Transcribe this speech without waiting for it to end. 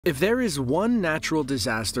If there is one natural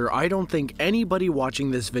disaster I don't think anybody watching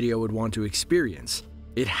this video would want to experience,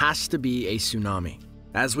 it has to be a tsunami.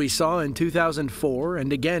 As we saw in 2004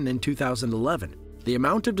 and again in 2011, the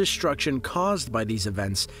amount of destruction caused by these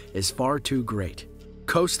events is far too great.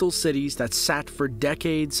 Coastal cities that sat for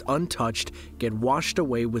decades untouched get washed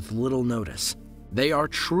away with little notice. They are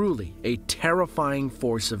truly a terrifying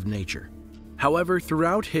force of nature. However,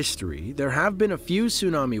 throughout history, there have been a few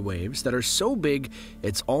tsunami waves that are so big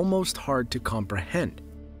it's almost hard to comprehend.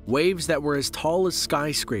 Waves that were as tall as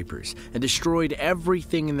skyscrapers and destroyed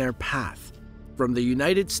everything in their path. From the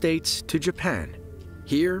United States to Japan,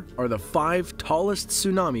 here are the 5 tallest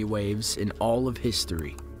tsunami waves in all of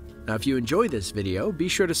history. Now, if you enjoyed this video, be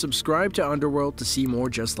sure to subscribe to Underworld to see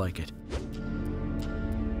more just like it.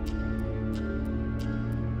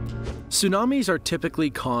 Tsunamis are typically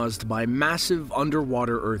caused by massive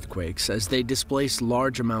underwater earthquakes as they displace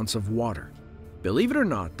large amounts of water. Believe it or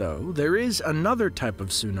not, though, there is another type of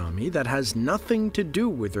tsunami that has nothing to do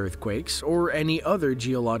with earthquakes or any other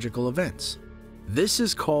geological events. This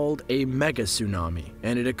is called a mega tsunami,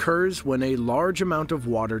 and it occurs when a large amount of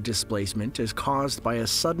water displacement is caused by a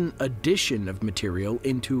sudden addition of material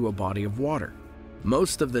into a body of water.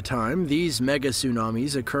 Most of the time, these mega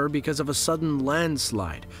tsunamis occur because of a sudden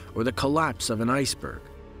landslide or the collapse of an iceberg.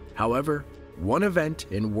 However, one event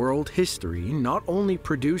in world history not only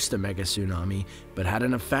produced a mega tsunami, but had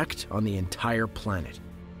an effect on the entire planet.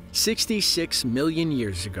 66 million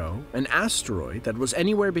years ago, an asteroid that was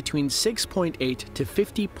anywhere between 6.8 to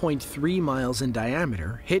 50.3 miles in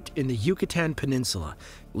diameter hit in the Yucatan Peninsula,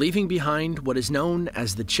 leaving behind what is known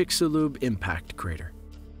as the Chicxulub impact crater.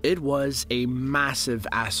 It was a massive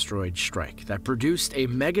asteroid strike that produced a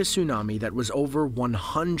mega tsunami that was over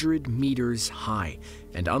 100 meters high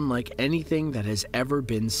and unlike anything that has ever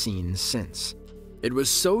been seen since. It was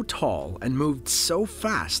so tall and moved so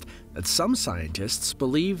fast that some scientists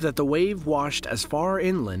believe that the wave washed as far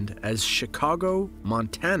inland as Chicago,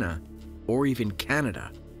 Montana, or even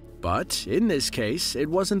Canada. But in this case, it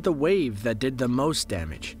wasn't the wave that did the most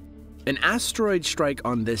damage. An asteroid strike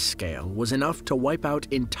on this scale was enough to wipe out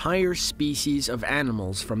entire species of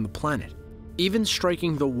animals from the planet. Even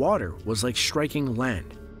striking the water was like striking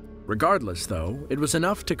land. Regardless, though, it was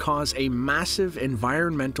enough to cause a massive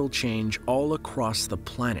environmental change all across the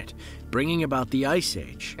planet, bringing about the Ice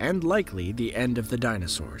Age and likely the end of the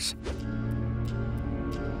dinosaurs.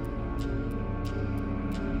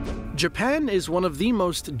 Japan is one of the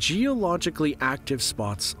most geologically active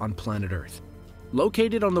spots on planet Earth.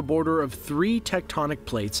 Located on the border of 3 tectonic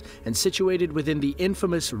plates and situated within the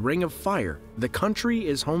infamous Ring of Fire, the country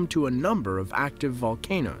is home to a number of active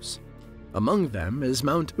volcanoes. Among them is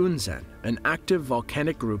Mount Unzen, an active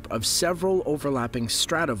volcanic group of several overlapping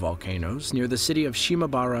stratovolcanoes near the city of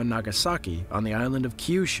Shimabara, Nagasaki, on the island of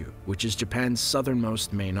Kyushu, which is Japan's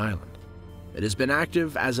southernmost main island. It has been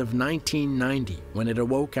active as of 1990, when it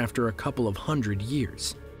awoke after a couple of hundred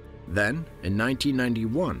years. Then, in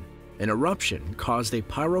 1991, an eruption caused a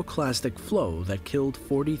pyroclastic flow that killed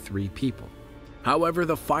 43 people. However,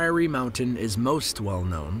 the fiery mountain is most well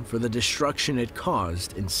known for the destruction it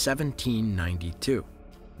caused in 1792.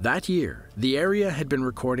 That year, the area had been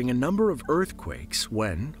recording a number of earthquakes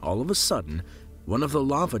when, all of a sudden, one of the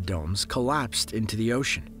lava domes collapsed into the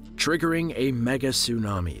ocean, triggering a mega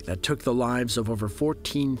tsunami that took the lives of over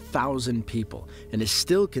 14,000 people and is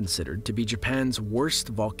still considered to be Japan's worst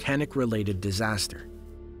volcanic-related disaster.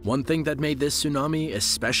 One thing that made this tsunami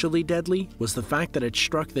especially deadly was the fact that it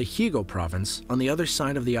struck the Higo province on the other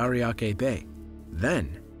side of the Latuya Bay.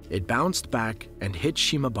 Then, it bounced back and hit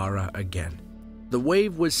Shimabara again. The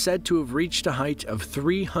wave was said to have reached a height of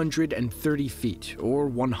 330 feet, or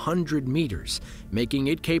 100 meters, making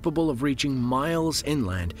it capable of reaching miles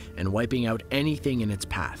inland and wiping out anything in its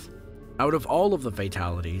path. Out of all of the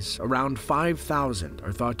fatalities, around 5,000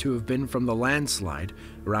 are thought to have been from the landslide,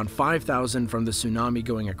 around 5,000 from the tsunami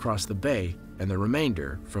going across the bay, and the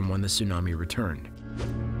remainder from when the tsunami returned.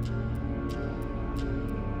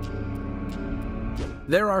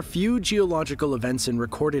 There are few geological events in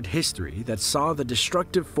recorded history that saw the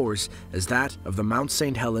destructive force as that of the Mount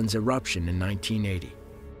St. Helens eruption in 1980.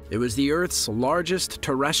 It was the Earth's largest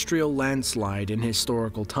terrestrial landslide in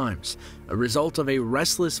historical times, a result of a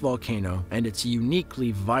restless volcano and its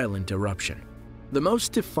uniquely violent eruption. The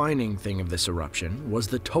most defining thing of this eruption was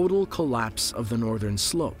the total collapse of the northern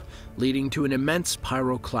slope, leading to an immense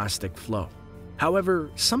pyroclastic flow.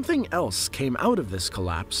 However, something else came out of this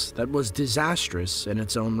collapse that was disastrous in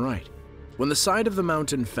its own right. When the side of the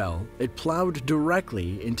mountain fell, it plowed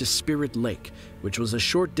directly into Spirit Lake, which was a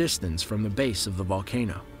short distance from the base of the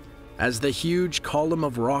volcano. As the huge column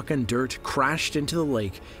of rock and dirt crashed into the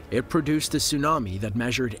lake, it produced a tsunami that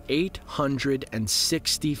measured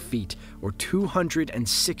 860 feet, or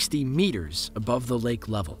 260 meters above the lake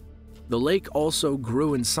level. The lake also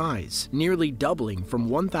grew in size, nearly doubling from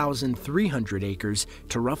 1,300 acres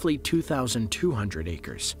to roughly 2,200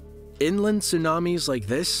 acres. Inland tsunamis like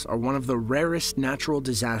this are one of the rarest natural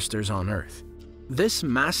disasters on Earth. This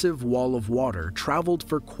massive wall of water traveled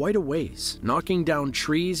for quite a ways, knocking down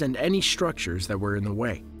trees and any structures that were in the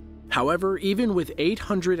way. However, even with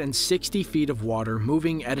 860 feet of water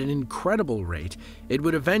moving at an incredible rate, it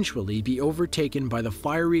would eventually be overtaken by the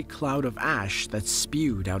fiery cloud of ash that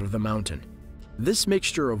spewed out of the mountain. This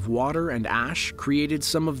mixture of water and ash created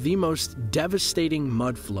some of the most devastating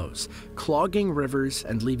mud flows, clogging rivers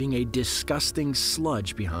and leaving a disgusting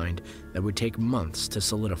sludge behind that would take months to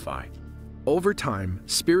solidify. Over time,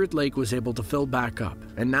 Spirit Lake was able to fill back up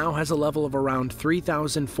and now has a level of around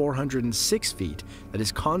 3,406 feet that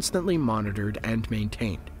is constantly monitored and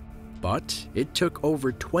maintained. But it took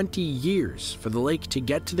over 20 years for the lake to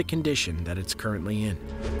get to the condition that it's currently in.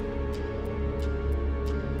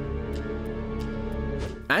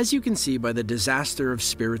 As you can see by the disaster of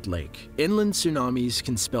Spirit Lake, inland tsunamis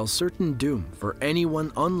can spell certain doom for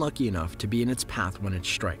anyone unlucky enough to be in its path when it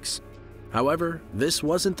strikes. However, this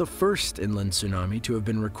wasn't the first inland tsunami to have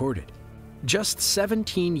been recorded. Just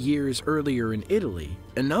 17 years earlier in Italy,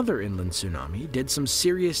 another inland tsunami did some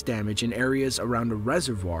serious damage in areas around a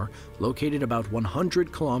reservoir located about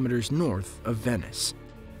 100 kilometers north of Venice.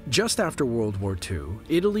 Just after World War II,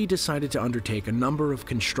 Italy decided to undertake a number of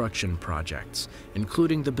construction projects,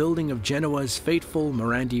 including the building of Genoa's fateful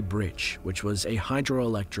Mirandi Bridge, which was a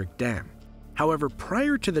hydroelectric dam. However,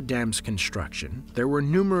 prior to the dam's construction, there were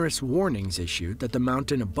numerous warnings issued that the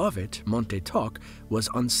mountain above it, Monte Toc, was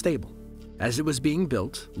unstable. As it was being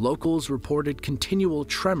built, locals reported continual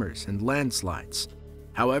tremors and landslides.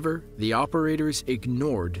 However, the operators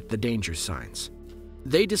ignored the danger signs.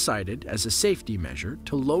 They decided, as a safety measure,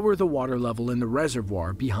 to lower the water level in the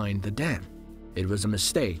reservoir behind the dam. It was a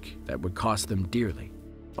mistake that would cost them dearly.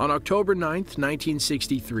 On October 9,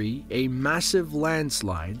 1963, a massive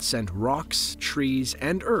landslide sent rocks, trees,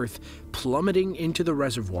 and earth plummeting into the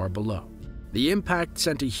reservoir below. The impact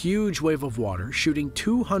sent a huge wave of water shooting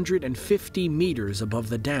 250 meters above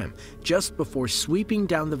the dam, just before sweeping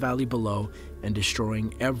down the valley below and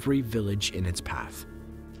destroying every village in its path.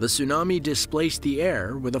 The tsunami displaced the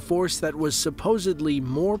air with a force that was supposedly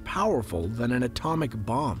more powerful than an atomic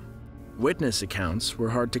bomb. Witness accounts were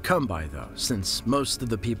hard to come by though, since most of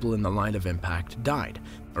the people in the line of impact died,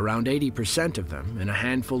 around 80% of them in a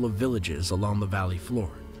handful of villages along the valley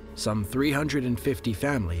floor. Some 350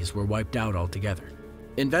 families were wiped out altogether.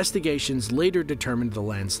 Investigations later determined the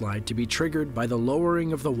landslide to be triggered by the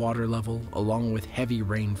lowering of the water level along with heavy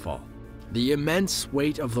rainfall. The immense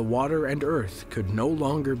weight of the water and earth could no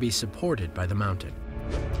longer be supported by the mountain.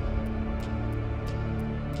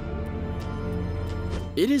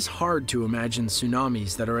 It is hard to imagine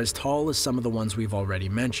tsunamis that are as tall as some of the ones we've already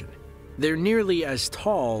mentioned. They're nearly as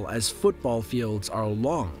tall as football fields are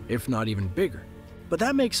long, if not even bigger. But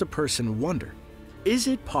that makes a person wonder, is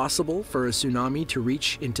it possible for a tsunami to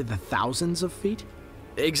reach into the thousands of feet?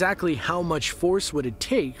 Exactly how much force would it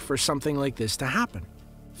take for something like this to happen?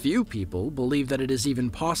 Few people believe that it is even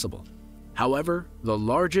possible. However, the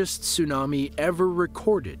largest tsunami ever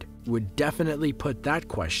recorded would definitely put that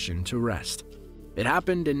question to rest. It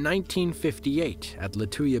happened in 1958 at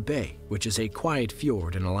Latuya Bay, which is a quiet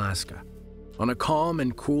fjord in Alaska. On a calm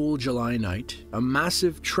and cool July night, a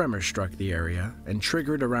massive tremor struck the area and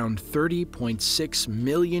triggered around 30.6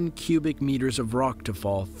 million cubic meters of rock to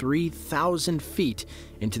fall 3,000 feet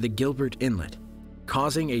into the Gilbert Inlet,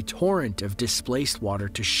 causing a torrent of displaced water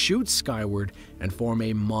to shoot skyward and form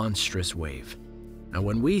a monstrous wave. Now,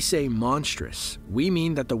 when we say monstrous, we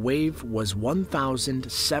mean that the wave was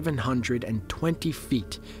 1,720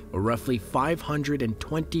 feet, or roughly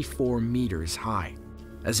 524 meters high.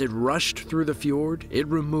 As it rushed through the fjord, it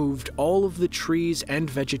removed all of the trees and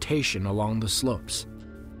vegetation along the slopes.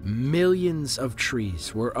 Millions of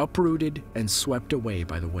trees were uprooted and swept away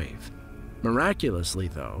by the wave. Miraculously,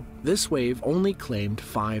 though, this wave only claimed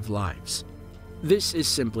 5 lives. This is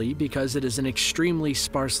simply because it is an extremely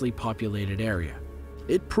sparsely populated area.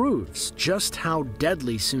 It proves just how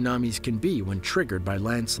deadly tsunamis can be when triggered by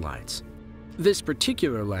landslides. This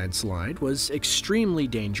particular landslide was extremely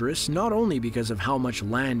dangerous not only because of how much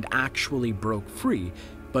land actually broke free,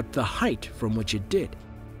 but the height from which it did.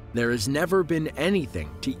 There has never been anything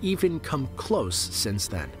to even come close since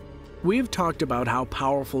then. We have talked about how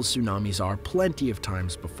powerful tsunamis are plenty of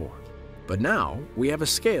times before. But now, we have a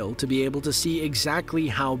scale to be able to see exactly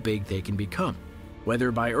how big they can become.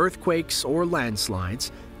 Whether by earthquakes or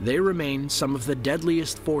landslides, they remain some of the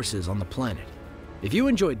deadliest forces on the planet. If you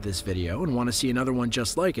enjoyed this video and want to see another one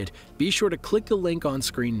just like it, be sure to click the link on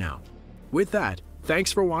screen now. With that,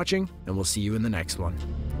 thanks for watching, and we'll see you in the next one.